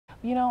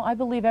You know, I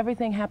believe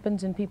everything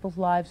happens in people's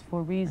lives for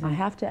a reason. I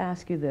have to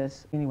ask you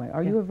this. Anyway,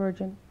 are you a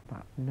virgin?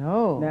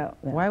 No. No.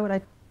 Why would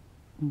I?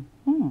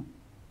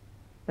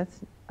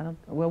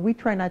 Well, we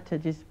try not to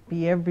just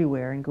be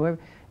everywhere and go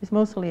it's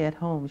mostly at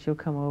home. She'll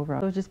come over.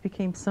 So it just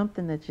became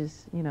something that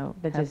just, you know,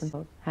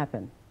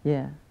 happened.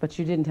 Yeah. But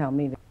you didn't tell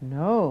me that.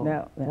 No.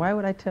 No. Why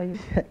would I tell you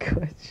that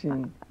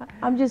question?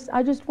 I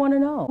just want to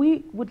know.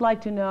 We would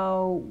like to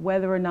know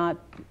whether or not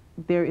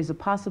there is a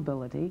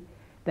possibility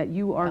that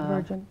you are a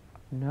virgin.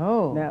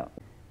 No. No.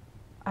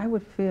 I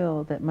would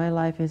feel that my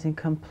life isn't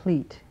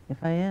complete if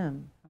I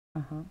am.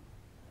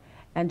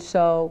 And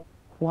so,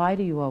 why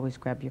do you always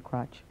grab your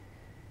crotch?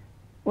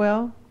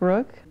 Well,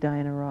 Brooke,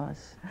 Diana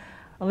Ross,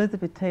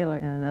 Elizabeth Taylor,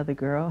 and another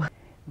girl.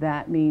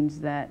 That means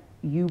that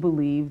you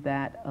believe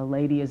that a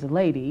lady is a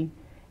lady,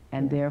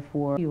 and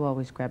therefore you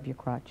always grab your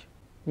crotch.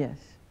 Yes.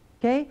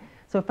 Okay?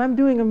 So if I'm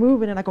doing a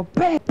movement and I go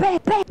bam, bam,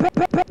 bam, bam,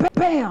 bam, bam, bam,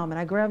 bam, and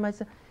I grab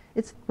myself,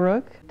 it's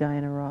Brooke,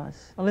 Diana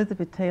Ross,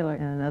 Elizabeth Taylor,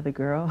 and another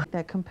girl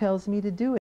that compels me to do it.